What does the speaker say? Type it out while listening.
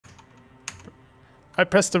I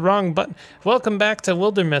pressed the wrong button. Welcome back to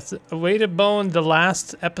Wildermyth. A way to bone the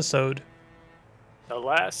last episode. The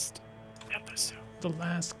last episode. The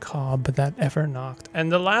last cob that ever knocked.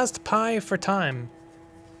 And the last pie for time.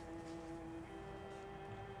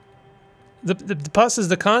 The pus is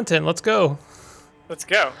the content. Let's go. Let's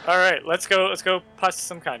go. All right, let's go pus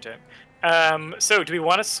some content. So do we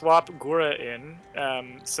want to swap Gura in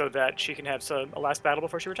so that she can have a last battle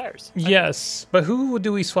before she retires? Yes, but who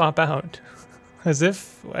do we swap out? As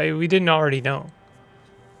if we didn't already know.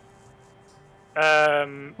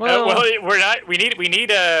 Well, we're not. We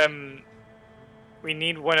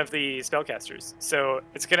need one of the spellcasters. So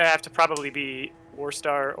it's gonna have to probably be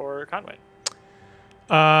Warstar or Conway.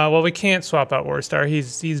 Well, we can't swap out Warstar.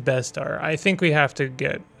 He's best star. I think we have to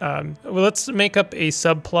get. Well, let's make up a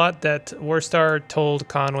subplot that Warstar told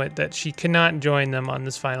Conway that she cannot join them on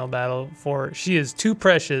this final battle, for she is too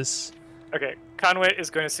precious. Okay, Conway is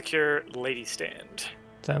going to secure Lady Stand.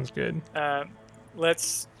 Sounds good.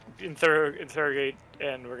 Let's interrogate,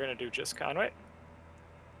 and we're gonna do just Conway.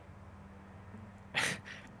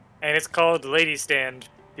 And it's called Lady Stand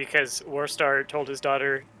because Warstar told his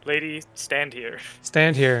daughter, "Lady, stand here.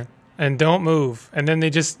 Stand here and don't move." And then they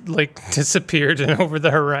just like disappeared over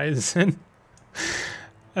the horizon.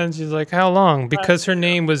 And she's like, "How long?" Because her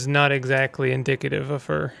name was not exactly indicative of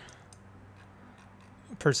her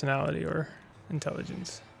personality or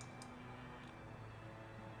intelligence.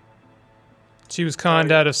 She was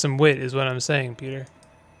conned out of some wit, is what I'm saying, Peter.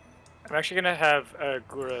 I'm actually gonna have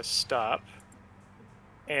Gura stop,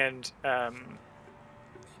 and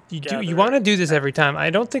you want to do this every time. I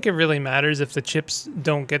don't think it really matters if the chips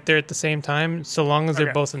don't get there at the same time, so long as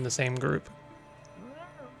they're both in the same group.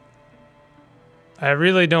 I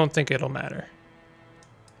really don't think it'll matter.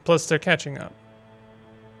 Plus, they're catching up.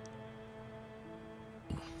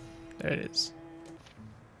 There it is.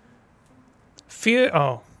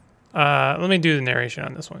 Let me do the narration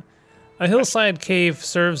on this one. A hillside cave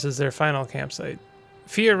serves as their final campsite.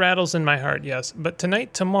 Fear rattles in my heart, yes, but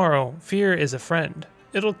tonight, tomorrow, fear is a friend.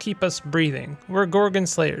 It'll keep us breathing. We're Gorgon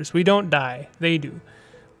Slayers. We don't die. They do.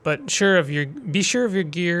 But be sure of your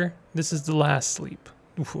gear. This is the last sleep.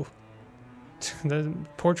 Ooh. The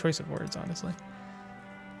poor choice of words, honestly.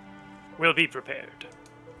 We'll be prepared.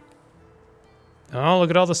 Oh, look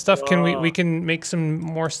at all the stuff. We can make some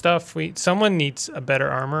more stuff. Someone needs a better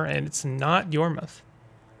armor, and it's not Wildermyth.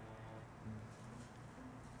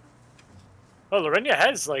 Well, Lorena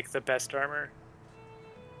has like the best armor.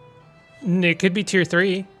 It could be tier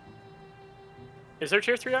 3. Is there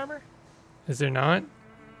tier 3 armor? Is there not?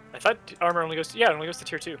 I thought armor only goes to, it only goes to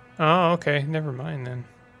tier 2. Oh, okay. Never mind then.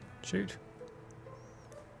 Shoot.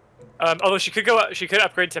 Although she could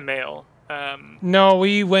upgrade to male. No,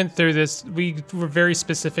 we went through this. We were very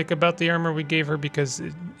specific about the armor we gave her because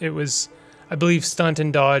it was, I believe, stunt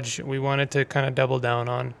and dodge. We wanted to kind of double down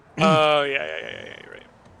on. Oh, yeah, you're right.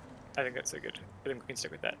 I think that's I think we can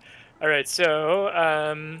stick with that. All right, so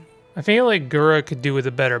I feel like Gura could do with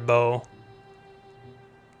a better bow.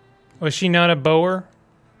 Was she not a bower?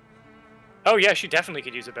 Oh yeah, she definitely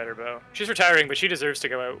could use a better bow. She's retiring, but she deserves to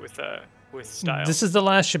go out with style. This is the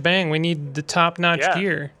last shebang. We need the top-notch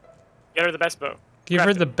gear. Get her the best bow. Give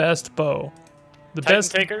her the best bow. The Titan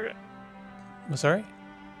best. Taker. Sorry?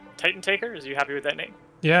 Titan Taker. Is you happy with that name?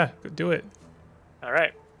 Yeah, do it. All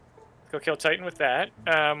right. Go kill Titan with that.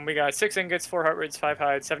 We got 6 ingots, 4 heart roots, 5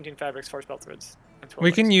 hides, 17 fabrics, 4 spell threads, and 12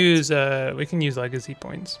 we can use legacy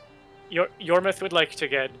points. Wildermyth would like to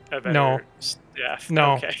get a better staff.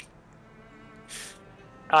 No. Okay.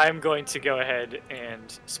 I'm going to go ahead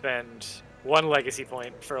and spend 1 legacy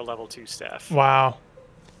point for a level 2 staff. Wow.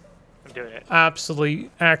 I'm doing it. Actually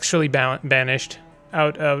banished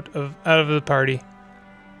out of the party.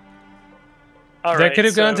 All that right, could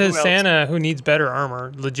have gone to who Santa, who needs better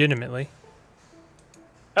armor, legitimately.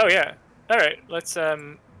 Oh yeah. All right. Let's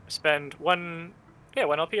spend 1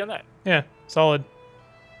 LP on that. Yeah, solid.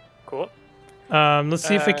 Cool. Let's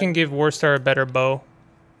see if we can give Warstar a better bow.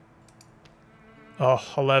 Oh,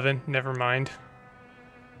 11. Never mind.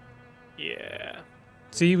 Yeah.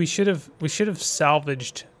 See, we should have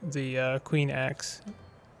salvaged the Queen Axe.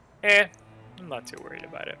 I'm not too worried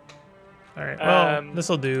about it. All right. Well,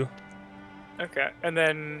 this'll do. Okay. And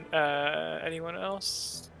then anyone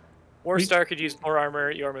else? Warstar could use more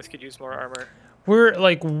armor. Wildermyth could use more armor. We're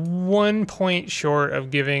like 1 point short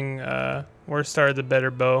of giving Warstar the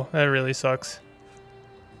better bow. That really sucks.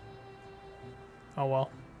 Oh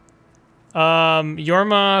well.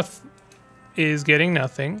 Wildermyth is getting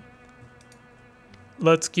nothing.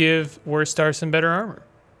 Let's give Warstar some better armor.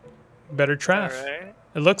 Better traff. All right.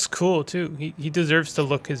 It looks cool too. He deserves to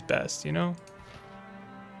look his best, you know?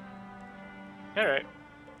 All right.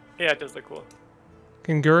 Yeah, it does look cool.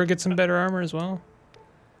 Can Gura get some better armor as well?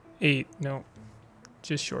 8. No.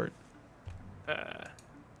 Just short.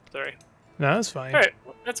 Sorry. No, that's fine. All right.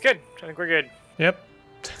 That's good. I think we're good. Yep.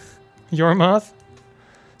 Yormoth?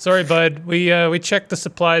 Sorry, bud. We checked the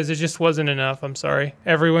supplies. There just wasn't enough. I'm sorry.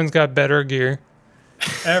 Everyone's got better gear.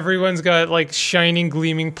 Everyone's got like shining,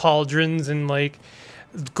 gleaming pauldrons and like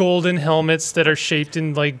golden helmets that are shaped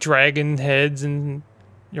in like dragon heads and.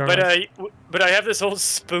 But I have this old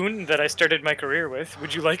spoon that I started my career with.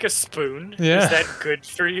 Would you like a spoon? Yeah. Is that good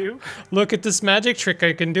for you? Look at this magic trick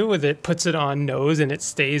I can do with it. Puts it on nose and it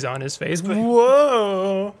stays on his face.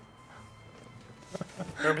 Whoa!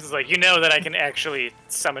 Yormouth is like, you know that I can actually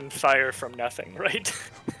summon fire from nothing, right?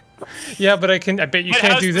 Yeah, but I bet you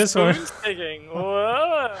can't do this one. Sticking?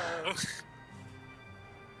 Whoa!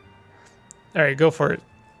 All right, go for it.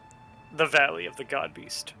 The Valley of the God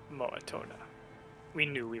Beast, Moatona. We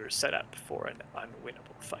knew we were set up for an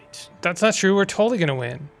unwinnable fight. That's not true. We're totally gonna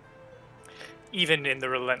win. Even in the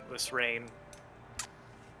relentless rain,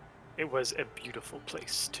 it was a beautiful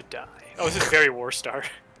place to die. Oh, this is very Warstar.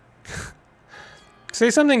 Say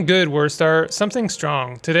something good, Warstar. Something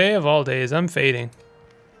strong. Today of all days, I'm fading.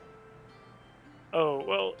 Oh,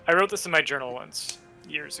 well, I wrote this in my journal once,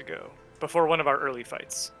 years ago, before one of our early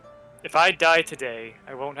fights. If I die today,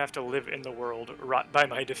 I won't have to live in the world wrought by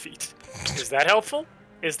my defeat. Is that helpful?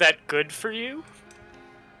 Is that good for you?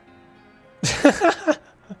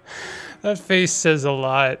 That face says a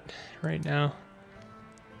lot right now.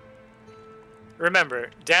 Remember,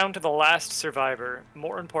 down to the last survivor,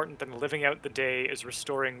 more important than living out the day is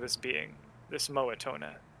restoring this being, this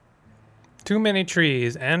Moatona. Too many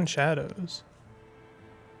trees and shadows.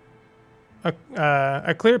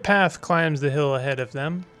 A clear path climbs the hill ahead of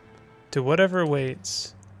them to whatever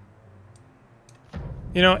waits.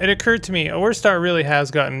 You know, it occurred to me, Warstar really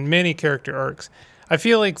has gotten many character arcs. I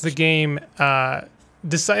feel like the game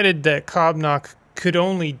decided that Cobnock could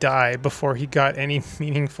only die before he got any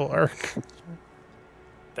meaningful arc.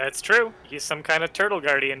 That's true. He's some kind of turtle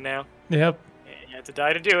guardian now. Yep. You have to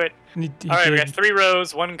die to do it. Alright, we got 3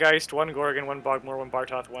 Rose, 1 Geist, 1 Gorgon, 1 Bogmore, 1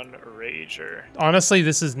 Bartoth, 1 Rager. Honestly,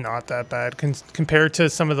 this is not that bad compared to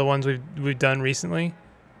some of the ones we've done recently.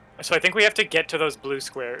 So I think we have to get to those blue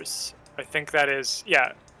squares. I think that is,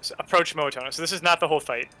 yeah, so approach Moatona. So this is not the whole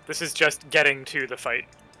fight. This is just getting to the fight.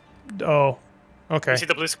 Oh, okay. You see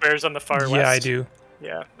the blue squares on the far west? Yeah, I do.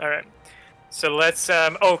 Yeah, alright. So let's,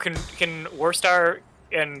 oh, can Warstar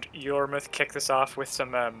and Yormouth kick this off with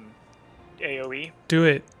some AoE? Do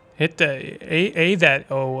it. Hit the A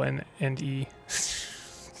that O and E.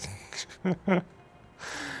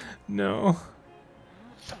 No.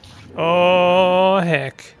 Oh,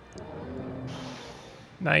 heck.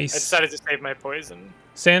 Nice. I decided to save my poison.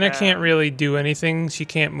 Santa can't really do anything. She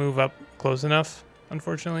can't move up close enough,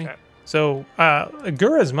 unfortunately. Okay. So,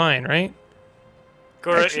 Gura's mine, right?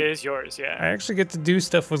 Gura is yours, yeah. I actually get to do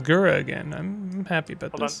stuff with Gura again. I'm happy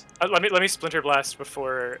about Hold this. on. Let me Splinter Blast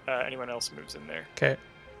before anyone else moves in there. Okay.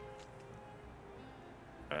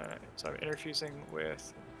 So I'm interfusing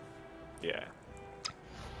with... Yeah.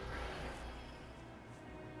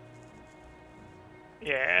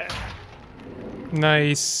 Yeah.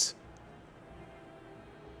 Nice.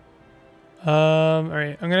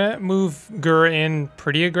 Alright, I'm gonna move Gura in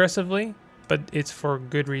pretty aggressively, but it's for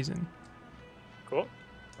good reason. Cool.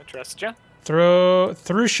 I trust you.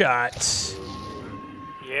 Through shot.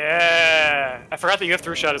 Yeah. I forgot that you have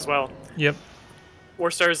through shot as well. Yep.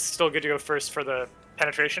 Warstar is still good to go first for the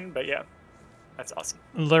penetration, but yeah. That's awesome.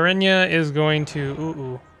 Larenya is going to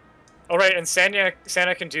ooh. All right, and Santa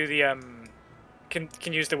can do the can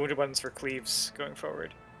use the wounded ones for cleaves going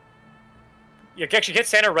forward. Yeah, actually get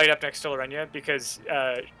Santa right up next to Larenya because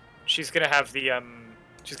she's gonna have the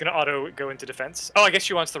she's gonna auto go into defense. Oh, I guess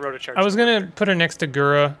she wants the rotocharge. I was gonna put her next to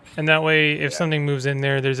Gura, and that way, if something moves in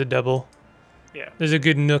there, there's a double. Yeah. There's a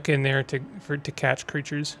good nook in there to catch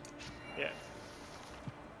creatures. Yeah.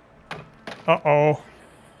 Uh-oh.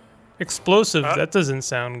 Explosive. That doesn't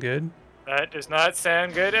sound good. That does not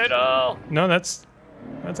sound good at all. No, that's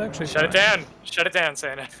actually Shut it down. Shut it down,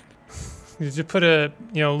 Santa. You just put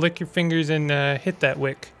lick your fingers and hit that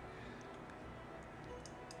wick.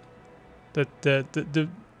 The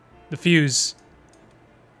fuse.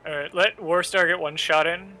 All right, let Warstar get one shot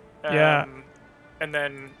in. Yeah. And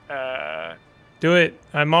then do it.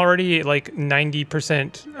 I'm already like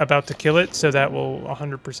 90% about to kill it, so that will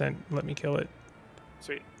 100% let me kill it.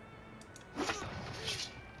 Sweet.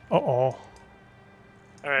 Uh-oh. All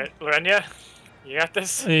right, Larenya, you got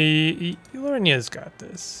this? Larenya's got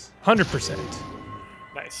this. 100%.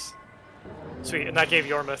 Nice. Sweet, and that gave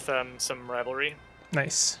Yormouth some rivalry.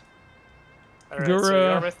 Nice. All right, Gura, so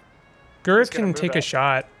Yormouth. Gura is gonna can move take a up.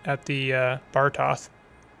 shot at the Bartoth.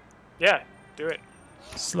 Yeah, do it.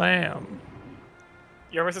 Slam.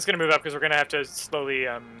 Yormouth is gonna move up because we're gonna have to slowly.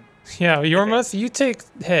 Yeah, Yormouth, you take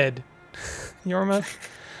head. Yormouth,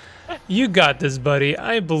 you got this, buddy.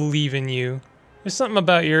 I believe in you. There's something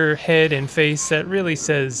about your head and face that really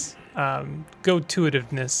says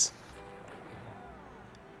go-to-itiveness.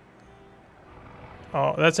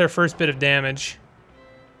 Oh, that's our first bit of damage.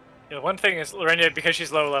 Yeah, one thing is Lorena, because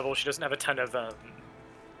she's low level, she doesn't have a ton of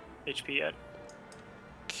HP yet.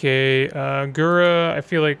 Okay, Gura, I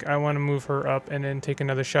feel like I want to move her up and then take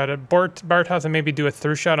another shot at Bartoth and maybe do a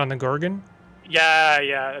third shot on the Gorgon.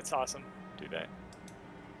 Yeah, that's awesome. Do that.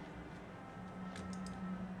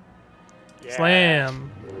 Yeah.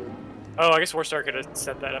 Slam. Oh, I guess Warstar could have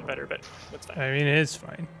set that up better, but that's fine. I mean, it is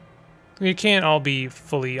fine. We can't all be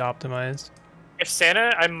fully optimized. If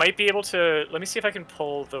Santa, I might be able to... Let me see if I can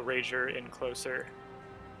pull the Rager in closer.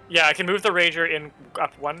 Yeah, I can move the Rager in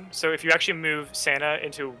up one. So if you actually move Santa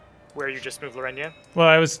into where you just moved Lorena. Well,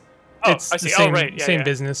 I was... Oh, it's I see. the same, right. Yeah, same yeah.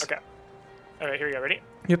 business. Okay. All right, here we go. Ready?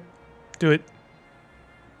 Yep. Do it.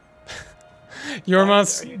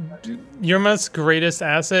 Yormouth's greatest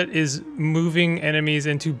asset is moving enemies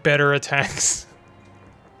into better attacks.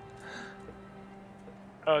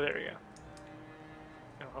 Oh, there we go.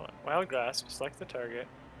 No, hold on. Wild Grasp. Select the target.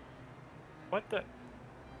 What the...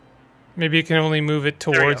 Maybe you can only move it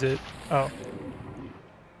we towards go. it. Oh.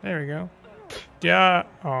 There we go. Yeah.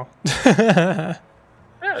 Oh. Yeah,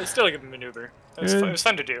 it's still a good maneuver. It was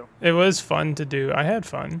fun to do. It was fun to do. I had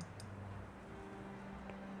fun.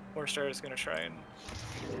 Warstar is going to try and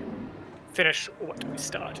finish what we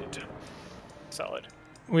started. Solid.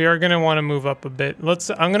 We are gonna want to move up a bit.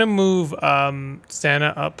 I'm gonna move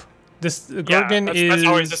Santa up. This Gorgon that's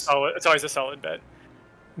always a solid. It's always a solid bet.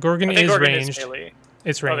 Gorgon I think is Gorgon ranged. Is melee.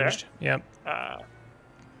 It's ranged. Yep.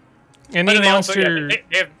 Any monster. Also,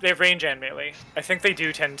 they have range and melee. I think they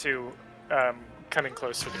do tend to come in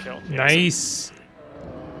close for the kill. Yeah, Nice.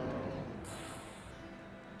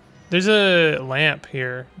 There's a lamp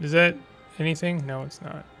here. Is that anything? No, it's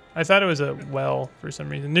not. I thought it was a well for some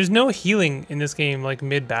reason. There's no healing in this game like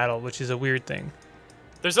mid-battle, which is a weird thing.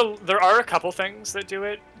 There are a couple things that do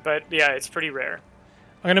it, but yeah, it's pretty rare.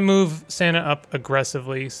 I'm gonna move Santa up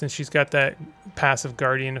aggressively since she's got that passive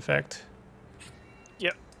guardian effect.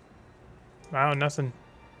 Yep. Wow, nothing.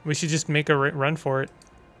 We should just make a run for it.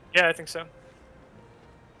 Yeah, I think so.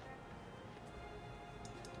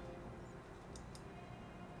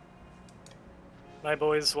 My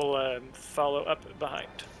boys will follow up behind.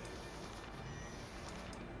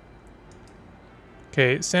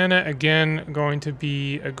 Okay, Santa again going to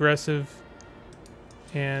be aggressive,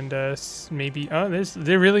 and maybe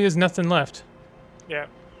there really is nothing left. Yeah.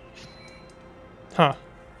 Huh.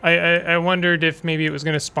 I wondered if maybe it was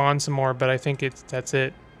gonna spawn some more, but I think that's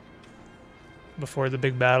it. Before the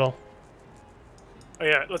big battle. Oh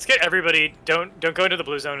yeah, let's get everybody. Don't go into the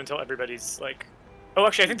blue zone until everybody's like. Oh,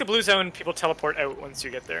 actually, I think the blue zone people teleport out once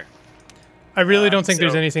you get there. I really don't think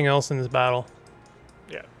there's anything else in this battle.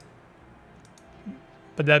 Yeah.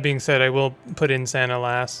 But that being said, I will put in Santa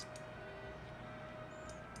last.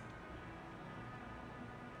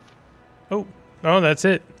 Oh, that's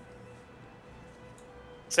it.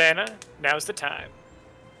 Santa, now's the time.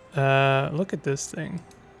 Look at this thing.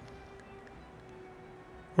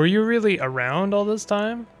 Were you really around all this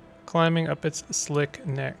time? Climbing up its slick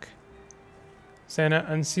neck. Santa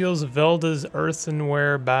unseals Velda's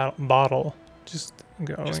earthenware bottle. Just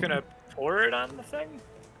going. Just gonna pour it on the thing?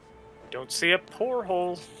 Don't see a pour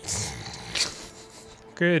hole.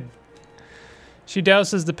 Good. She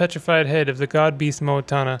douses the petrified head of the god beast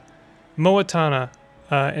Moatana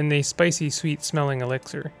in the spicy, sweet-smelling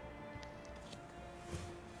elixir.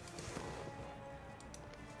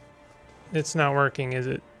 It's not working, is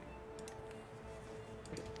it?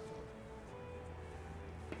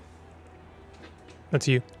 That's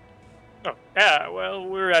you. Oh, yeah, well,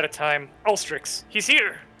 we're out of time. Ulstrix, he's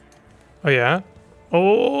here! Oh, yeah?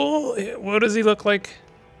 Oh, what does he look like?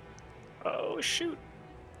 Oh, shoot.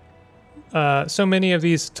 So many of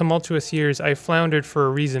these tumultuous years I floundered for a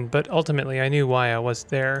reason, but ultimately I knew why I was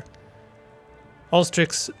there.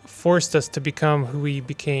 Ulstrix forced us to become who we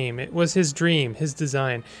became. It was his dream, his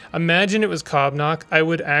design. Imagine it was Cobnock. That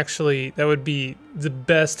would be the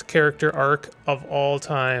best character arc of all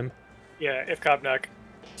time. Yeah, if Cobnock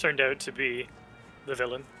turned out to be the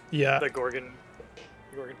villain. Yeah. The Gorgon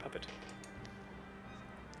puppet.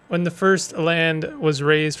 When the first land was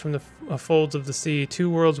raised from the folds of the sea, two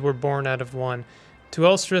worlds were born out of one. To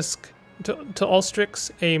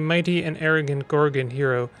Ulstrix, a mighty and arrogant Gorgon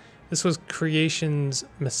hero, This was creation's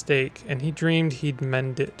mistake, and he dreamed he'd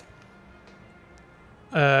mend it.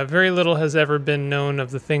 Very little has ever been known of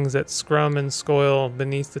the things that scrum and scoil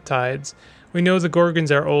beneath the tides. We know the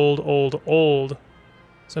Gorgons are old, old, old,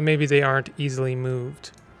 so maybe they aren't easily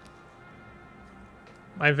moved.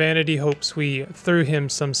 My vanity hopes we threw him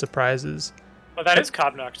some surprises. Oh, that is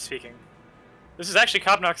Cobnock speaking. This is actually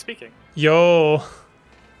Cobnock speaking. Yo.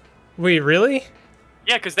 Wait, really?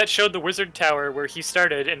 Yeah, because that showed the Wizard Tower where he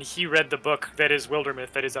started, and he read the book that is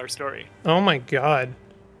Wildermyth, that is our story. Oh my god.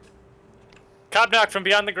 Cobnock from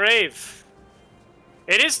beyond the grave.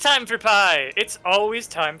 It is time for pie. It's always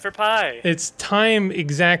time for pie. It's time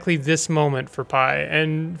exactly this moment for pie,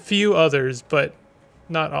 and few others, but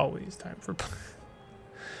not always time for pie.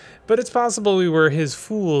 But it's possible we were his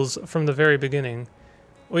fools from the very beginning.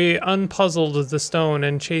 We unpuzzled the stone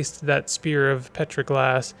and chased that spear of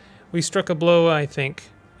petroglass. We struck a blow, I think,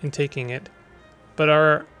 in taking it. But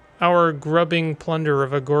our grubbing plunder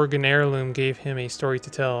of a Gorgon heirloom gave him a story to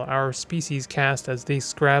tell, our species cast as these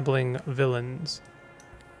scrabbling villains.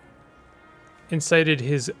 Incited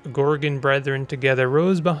his Gorgon brethren together,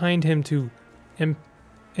 rose behind him to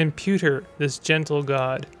imputer this gentle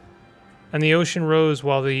god. And the ocean rose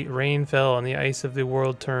while the rain fell and the ice of the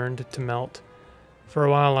world turned to melt. For a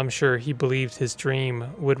while, I'm sure, he believed his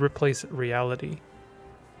dream would replace reality.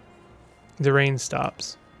 The rain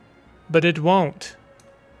stops. But it won't.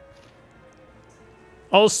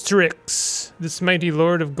 Ulstrix, this mighty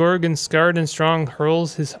lord of Gorgon, scarred and strong,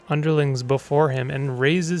 hurls his underlings before him and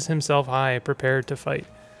raises himself high, prepared to fight.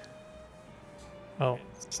 Oh.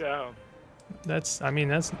 So. That's, I mean,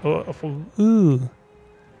 that's... ooh.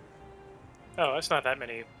 Oh, that's not that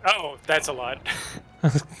many. Oh, that's a lot.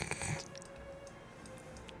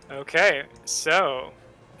 Okay, so...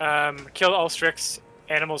 kill Ulstrix,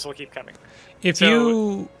 animals will keep coming. If so,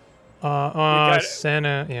 you...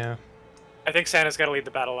 Santa, yeah. I think Santa's got to lead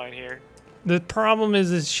the battle line here. The problem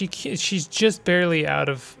is she's just barely out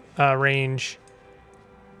of range.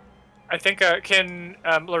 I think, can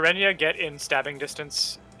Lorenia get in stabbing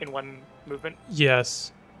distance in one movement?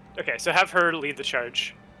 Yes. Okay, so have her lead the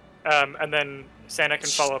charge. And then Santa can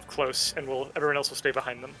follow up close, and everyone else will stay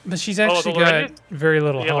behind them. But she's actually got very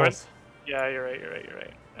little health. Yeah, you're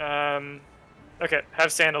right. Okay,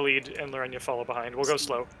 have Santa lead and Lorenia follow behind. We'll go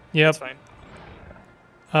slow. Yep. That's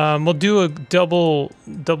fine. We'll do a double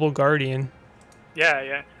guardian.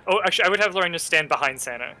 Yeah. Oh, actually, I would have Lorenia stand behind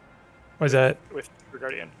Santa. What's that? With her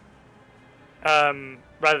guardian.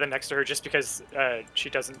 Rather than next to her, just because she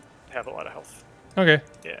doesn't have a lot of health. Okay.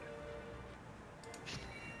 Yeah.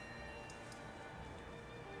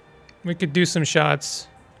 We could do some shots.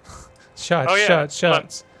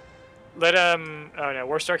 Shots. Let oh no,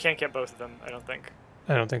 Warstar can't get both of them, I don't think.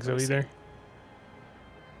 I don't think so either.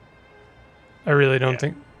 I really don't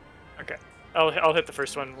think. Okay. I'll hit the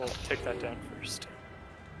first one. We'll take that down first.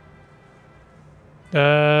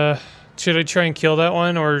 Should I try and kill that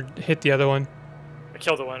one or hit the other one? I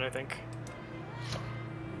killed the one, I think.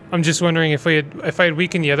 I'm just wondering if I had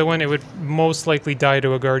weakened the other one, it would most likely die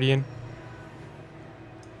to a guardian.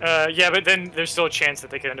 Yeah, but then there's still a chance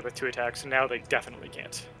that they could end up with 2 attacks, and now they definitely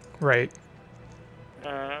can't. Right.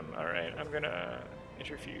 Alright, I'm gonna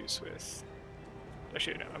interfuse with...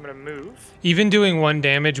 Actually, no, I'm gonna move. Even doing 1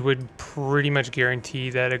 damage would pretty much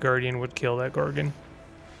guarantee that a guardian would kill that Gorgon.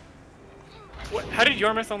 What? How did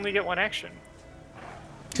Wildermyth only get 1 action?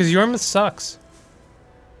 Because Wildermyth sucks.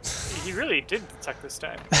 He really did suck this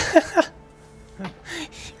time.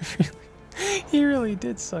 He really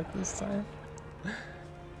did suck this time.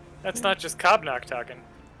 That's not just Cobnock talking.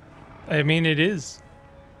 I mean, it is.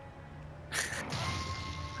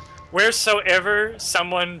 Wheresoever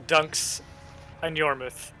someone dunks on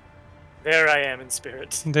Wildermyth, there I am in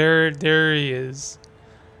spirit. There he is.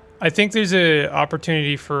 I think there's a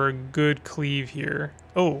opportunity for a good cleave here.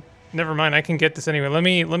 Oh, never mind. I can get this anyway. Let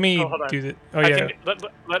me do that. Oh yeah.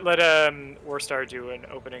 Let Warstar do an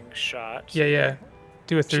opening shot. Yeah.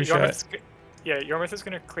 Do a through shot. Yeah, Wildermyth is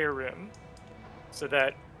gonna clear room, so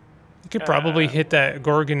that. You could probably hit that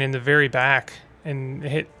Gorgon in the very back and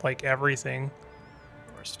hit like everything.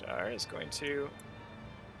 Warstar is going to.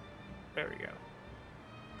 There we go.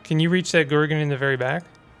 Can you reach that Gorgon in the very back?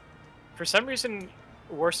 For some reason,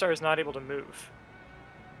 Warstar is not able to move.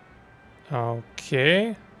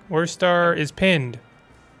 Okay. Warstar is pinned.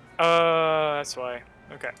 That's why.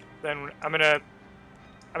 Okay. Then I'm gonna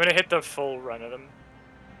hit the full run of them.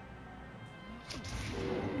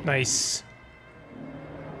 Nice.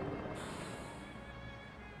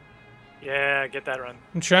 Yeah, get that run.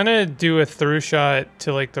 I'm trying to do a through shot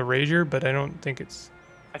to like the Rager, but I don't think it's...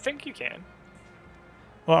 I think you can.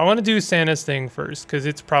 Well, I want to do Santa's thing first, because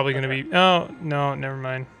it's probably going to be... Oh, no, never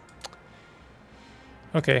mind.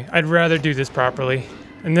 Okay, I'd rather do this properly.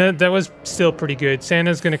 And that was still pretty good.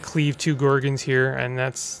 Santa's going to cleave 2 Gorgons here, and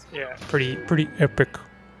that's pretty epic.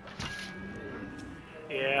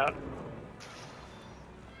 Yeah.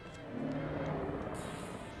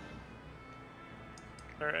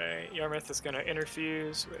 Alright, Wildermyth is going to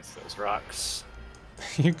interfuse with those rocks.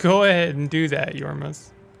 You go ahead and do that, Wildermyth.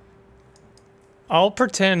 I'll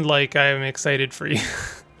pretend like I'm excited for you.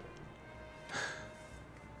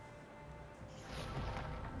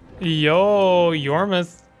 Yo,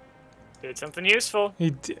 Wildermyth. Did something useful.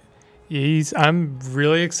 I'm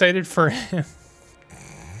really excited for him.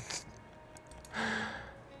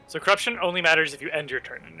 So corruption only matters if you end your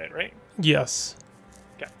turn in it, right? Yes.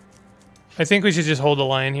 Okay. I think we should just hold the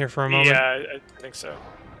line here for a moment. Yeah, I think so.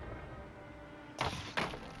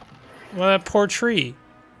 Well, that poor tree.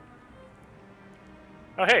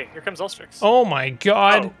 Oh, hey, here comes Ulstrix. Oh my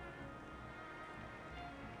god. Oh.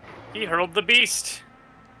 He hurled the beast.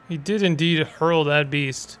 He did indeed hurl that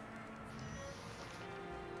beast.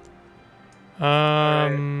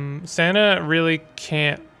 Right. Santa really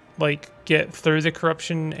can't like get through the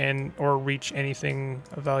corruption or reach anything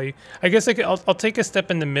of value. I guess I'll take a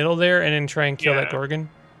step in the middle there and then try and kill that Gorgon.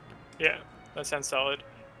 Yeah, that sounds solid.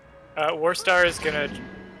 Warstar is gonna...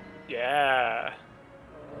 Yeah.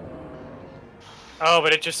 Oh,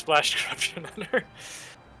 but it just splashed corruption on her.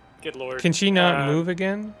 Good lord. Can she not move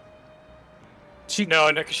again?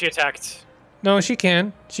 No, because she attacked. No, she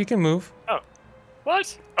can. She can move. Oh.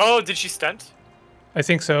 What? Oh, did she stunt? I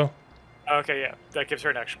think so. Okay, yeah. That gives her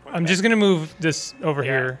an action point. I'm just going to move this over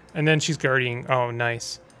here, and then she's guarding. Oh,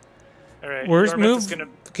 nice. All right.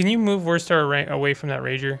 Can you move Warstar away from that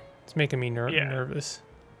Rager? It's making me nervous.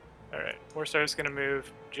 All right. Warstar is going to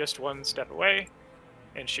move just 1 step away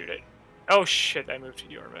and shoot it. Oh, shit. I moved to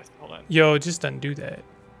Wildermyth. Hold on. Yo, just undo that.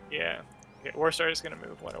 Yeah. Okay, Warstar is going to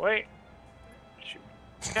move 1 away. Shoot.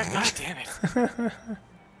 God damn it.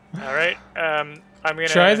 All right. I'm going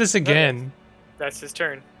to... Try this again. That's his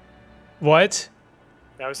turn. What?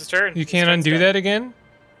 That was his turn. You can't undo that again?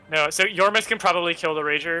 No, so Wildermyth can probably kill the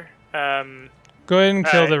Rager. Go ahead and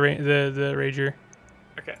kill the Rager.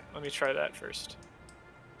 Okay, let me try that first.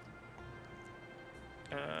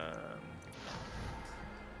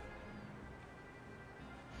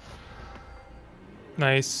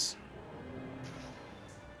 Nice.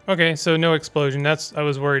 Okay, so no explosion. I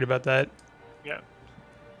was worried about that. Yeah.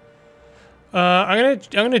 I'm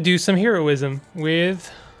gonna do some heroism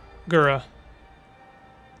with Gura.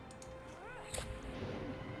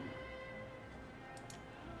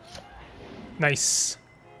 Nice.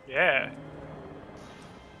 Yeah.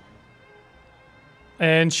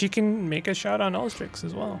 And she can make a shot on Ulstrix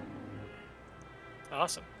as well.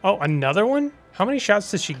 Awesome. Oh, another one? How many shots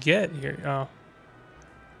does she get here? Oh.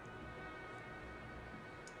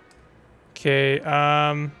 Okay,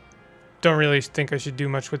 don't really think I should do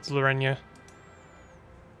much with Lorena.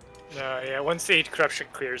 No, yeah, once the corruption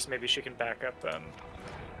clears, maybe she can back up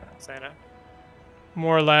Santa.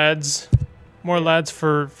 More lads. More lads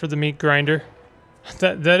for the meat grinder.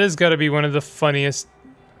 That has got to be one of the funniest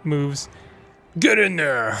moves. Get in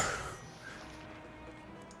there!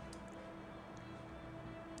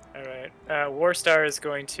 Alright, Warstar is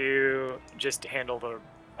going to just handle the...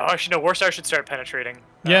 Oh, actually, no, Warstar should start penetrating.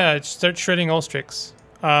 Yeah, start shredding Ulstrix.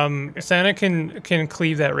 Okay. Santa can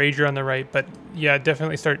cleave that Rager on the right, but yeah,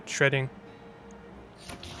 definitely start shredding.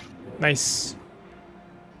 Nice.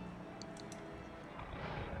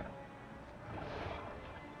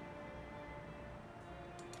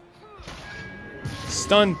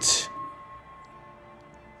 Stunt.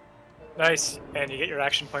 Nice, and you get your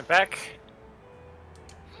action point back.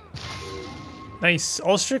 Nice.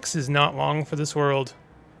 Ulstrix is not long for this world.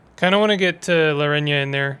 Kind of want to get Lorena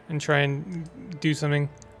in there and try and do something.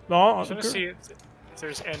 Oh, I just want to see if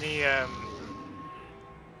there's any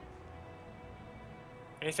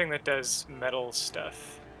anything that does metal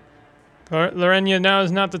stuff. Lorena, now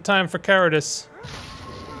is not the time for cowardice.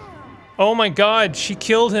 Oh my god, she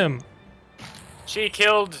killed him. She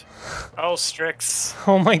killed Ulstrix.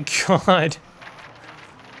 Oh my god.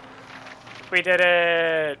 We did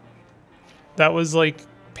it. That was like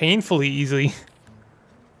painfully easy.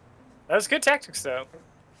 That was good tactics, though.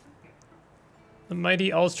 The mighty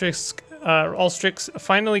Ulstrix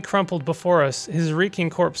finally crumpled before us. His reeking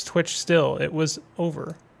corpse twitched still. It was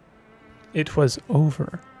over. It was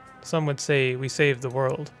over. Some would say we saved the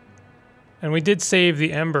world. And we did save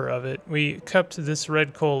the ember of it. We cupped this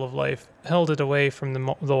red coal of life, held it away from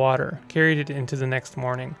the water, carried it into the next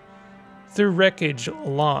morning. Through wreckage,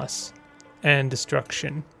 loss, and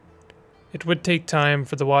destruction. It would take time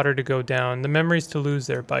for the water to go down, the memories to lose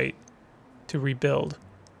their bite, to rebuild.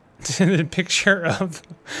 The picture of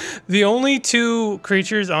the only two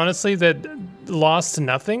creatures, honestly, that lost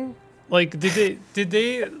nothing. Like, did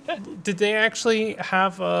they actually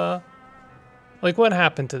have a, like, what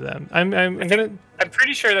happened to them? I'm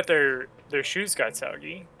pretty sure that their shoes got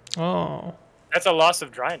soggy. Oh. That's a loss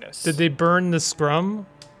of dryness. Did they burn the scrum?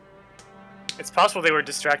 It's possible they were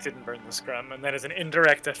distracted and burned the scrum, and that is an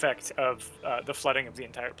indirect effect of the flooding of the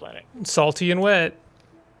entire planet. Salty and wet.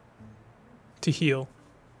 To heal.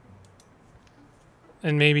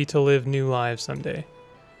 And maybe to live new lives someday.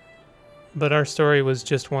 But our story was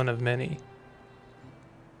just one of many.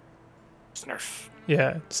 Snurf.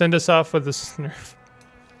 Yeah, send us off with a snurf.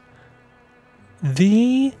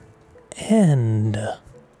 The end.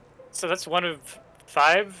 So that's one of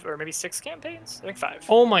 5 or maybe 6 campaigns? I think 5.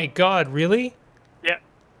 Oh my god, really? Yeah.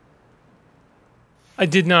 I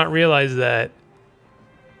did not realize that.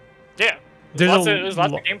 Yeah. There's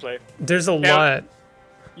lots of gameplay. There's a lot.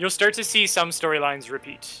 You'll start to see some storylines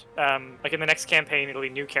repeat. Like in the next campaign, it'll be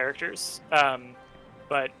new characters.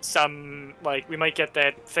 But some, like, we might get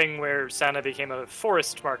that thing where Sana became a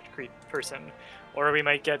forest-marked person. Or we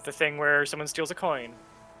might get the thing where someone steals a coin.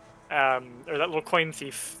 Or that little coin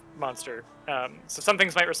thief monster. So some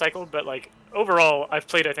things might recycle, but, like, overall, I've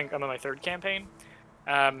played, I think, I'm on my 3rd campaign.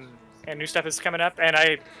 And new stuff is coming up. And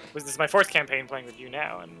this is my 4th campaign playing with you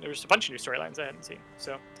now. And there's a bunch of new storylines I hadn't seen.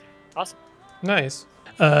 So, awesome. Nice.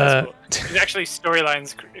 That's cool. There's actually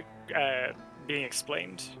storylines being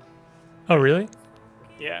explained. Oh, really?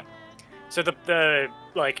 Yeah. So the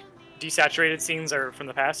like desaturated scenes are from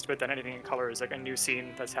the past, but then anything in color is like a new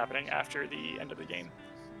scene that's happening after the end of the game.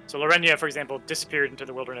 So Lorenia, for example, disappeared into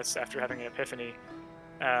the wilderness after having an epiphany,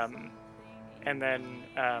 and then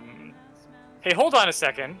hey, hold on a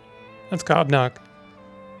second. That's Cobnock.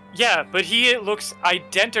 Yeah, but he looks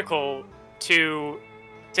identical to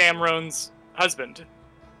Sam Roan's husband.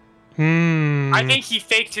 I think he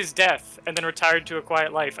faked his death and then retired to a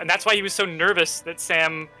quiet life, and that's why he was so nervous that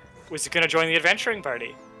Sam was going to join the adventuring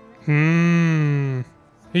party.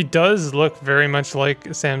 He does look very much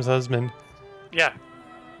like Sam's husband. Yeah.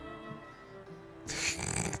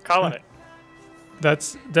 Calling it.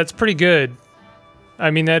 That's pretty good. I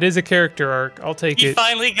mean, that is a character arc. I'll take it. He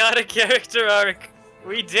finally got a character arc.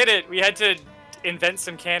 We did it. We had to invent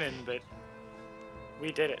some canon, but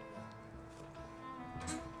we did it.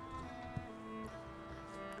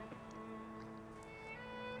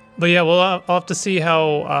 But yeah, I'll have to see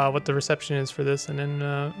how what the reception is for this, and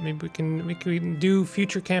then maybe we can do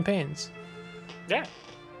future campaigns. Yeah.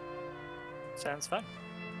 Sounds fun.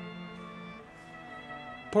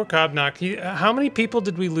 Poor Cobnock. How many people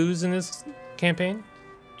did we lose in this campaign?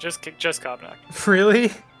 Just Cobnock.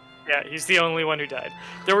 Really? Yeah, he's the only one who died.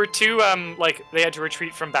 There were 2 like they had to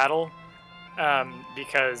retreat from battle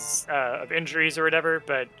because of injuries or whatever,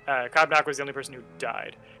 but Cobnock was the only person who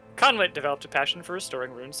died. Conwit developed a passion for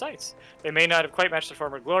restoring ruined sites. They may not have quite matched their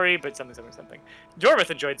former glory, but something.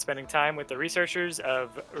 Wildermyth enjoyed spending time with the researchers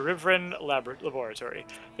of Rivrin Laboratory.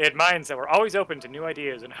 They had minds that were always open to new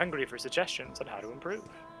ideas and hungry for suggestions on how to improve.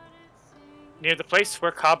 Near the place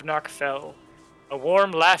where Cobnock fell, a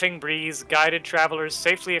warm, laughing breeze guided travelers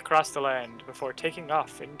safely across the land before taking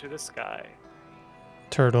off into the sky.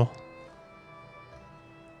 Turtle.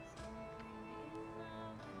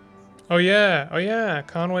 Oh yeah,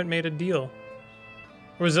 Conwit made a deal.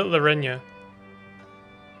 Or was it Lorenia?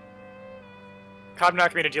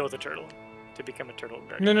 Cobnock made a deal with a turtle to become a turtle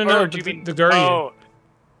guardian. No, the guardian. Oh,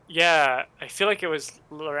 yeah, I feel like it was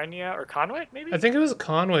Lorenia or Conwit, maybe? I think it was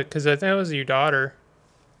Conwit, because I think it was your daughter.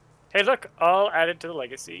 Hey, look, all added to the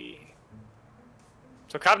legacy.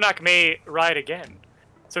 So Cobnock may ride again.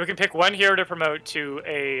 So we can pick one hero to promote to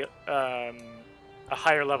a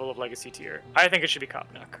higher level of legacy tier. I think it should be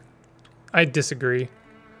Cobnock. I disagree.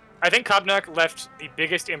 I think Cobnock left the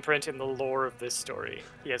biggest imprint in the lore of this story.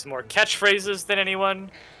 He has more catchphrases than anyone.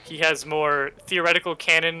 He has more theoretical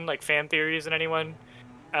canon, like fan theories, than anyone.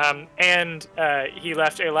 And he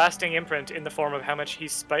left a lasting imprint in the form of how much he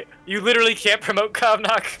You literally can't promote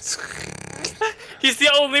Cobnock. He's the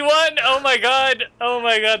only one! Oh my god,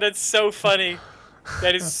 that's so funny.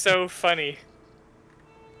 That is so funny.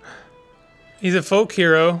 He's a folk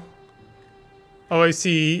hero. Oh, I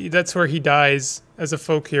see. That's where he dies, as a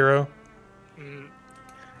folk hero.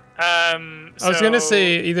 I was going to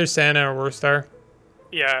say either Santa or Warstar.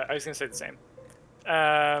 Yeah, I was going to say the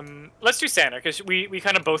same. Let's do Santa, because we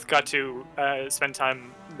kind of both got to spend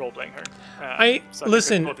time role-playing her.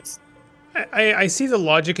 Listen, I see the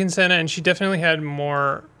logic in Santa, and she definitely had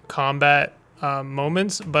more combat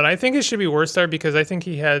moments, but I think it should be Warstar because I think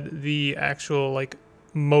he had the actual like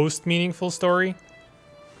most meaningful story.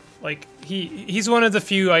 Like he's one of the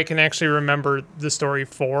few I can actually remember the story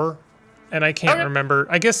for, and I can't remember.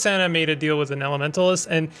 I guess Santa made a deal with an elementalist,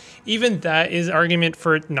 and even that is argument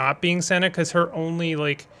for it not being Santa because her only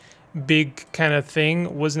like big kind of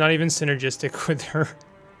thing was not even synergistic with her.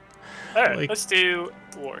 All right, like, let's do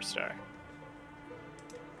Warstar.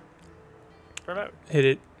 Promote. Hit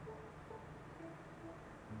it.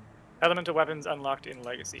 Elemental weapons unlocked in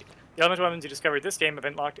Legacy. The elemental weapons you discovered this game have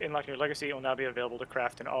been unlocked in your Legacy will now be available to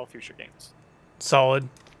craft in all future games. Solid.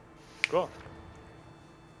 Cool.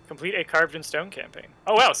 Complete a carved in stone campaign.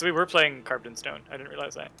 Oh wow, so we were playing carved in stone. I didn't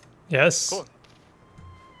realize that. Yes. Cool.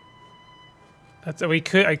 That's we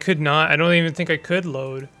could. I could not. I don't even think I could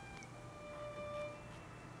load.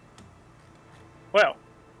 Well.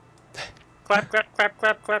 Clap, clap, clap,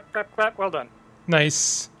 clap, clap, clap, clap. Well done.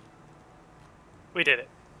 Nice. We did it.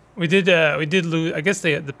 We did lose. I guess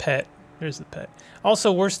the pet. There's the pet.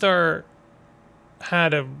 Also, Warstar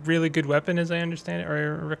had a really good weapon, as I understand it, or I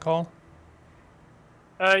recall.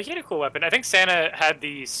 He had a cool weapon. I think Santa had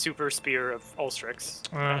the super spear of Ulstrix.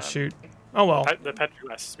 Shoot. Oh well. The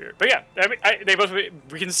Petroglyph spear. But yeah, I mean, they both.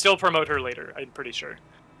 We can still promote her later. I'm pretty sure.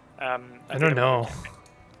 I don't know.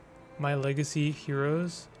 My Legacy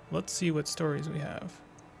heroes. Let's see what stories we have.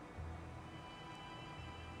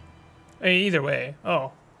 Hey, either way.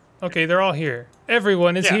 Oh. Okay, they're all here.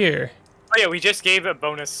 Everyone is here. Oh yeah, we just gave a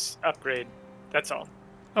bonus upgrade. That's all.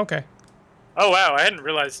 Okay. Oh wow, I hadn't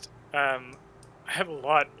realized. I have a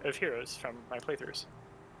lot of heroes from my playthroughs.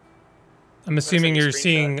 I'm assuming you're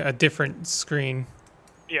seeing a different screen.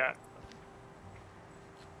 Yeah.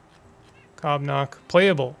 Cobnock.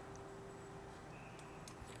 Playable.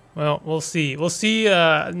 Well, we'll see. We'll see.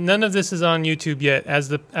 None of this is on YouTube yet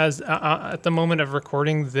as at the moment of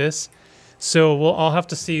recording this. So I'll have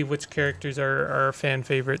to see which characters are fan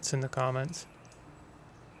favorites in the comments.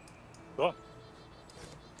 Cool.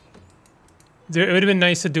 It would have been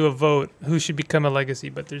nice to do a vote who should become a Legacy,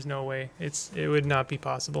 but there's no way. It would not be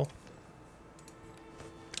possible.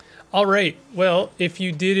 All right. Well, if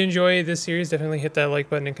you did enjoy this series, definitely hit that like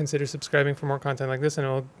button and consider subscribing for more content like this. And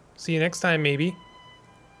I'll see you next time, maybe,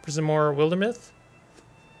 for some more Wildermyth.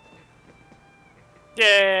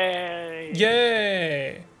 Yay!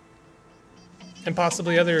 Yay! And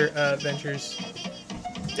possibly other adventures.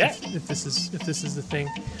 Yeah. If this is the thing.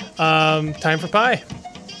 Time for pie.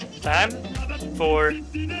 Time for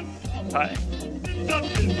pie.